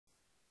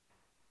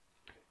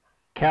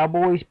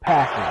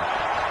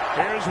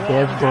Cowboys-Packers.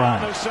 Dez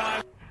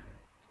Bryant.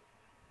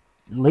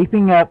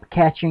 Leaping up,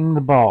 catching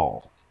the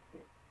ball.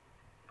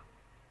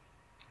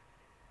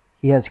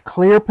 He has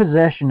clear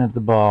possession of the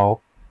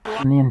ball,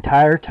 and the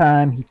entire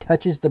time he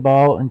touches the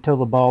ball until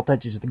the ball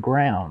touches the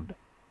ground.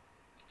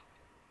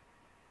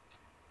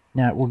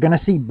 Now, we're going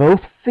to see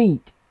both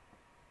feet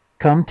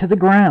come to the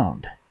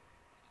ground.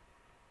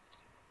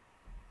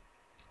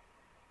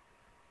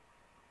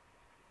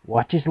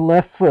 Watch his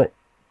left foot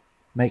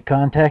make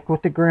contact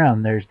with the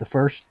ground. There's the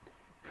first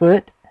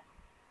foot.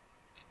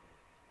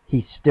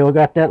 He's still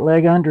got that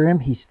leg under him.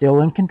 He's still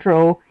in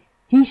control.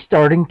 He's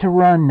starting to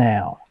run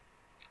now.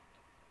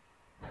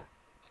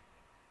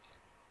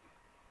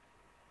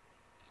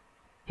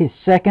 His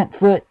second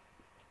foot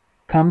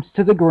comes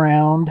to the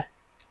ground.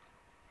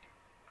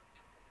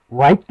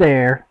 Right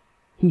there.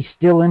 He's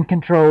still in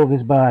control of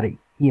his body.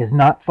 He is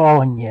not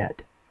falling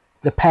yet.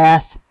 The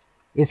pass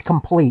is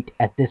complete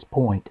at this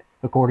point,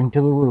 according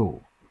to the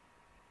rule.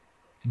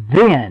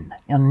 Then,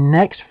 in the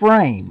next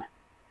frame,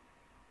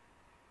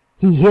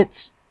 he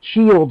hits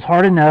Shields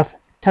hard enough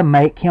to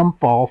make him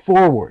fall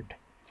forward.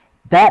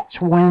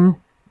 That's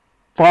when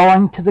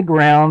falling to the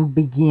ground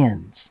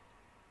begins.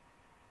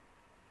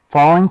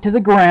 Falling to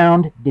the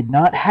ground did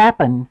not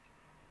happen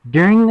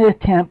during the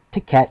attempt to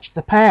catch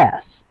the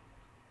pass.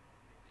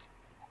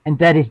 And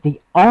that is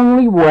the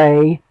only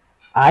way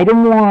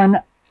Item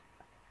 1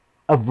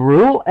 of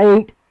Rule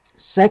 8,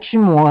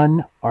 Section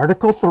 1,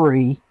 Article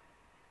 3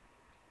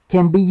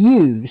 can be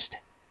used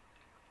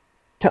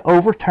to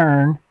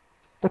overturn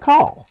the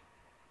call.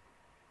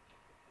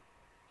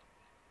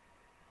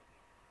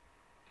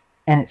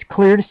 And it's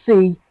clear to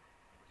see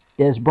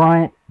Dez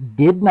Bryant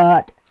did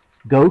not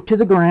go to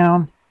the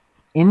ground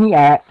in the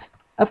act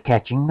of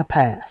catching the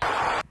pass.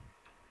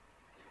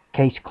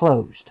 Case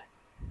closed.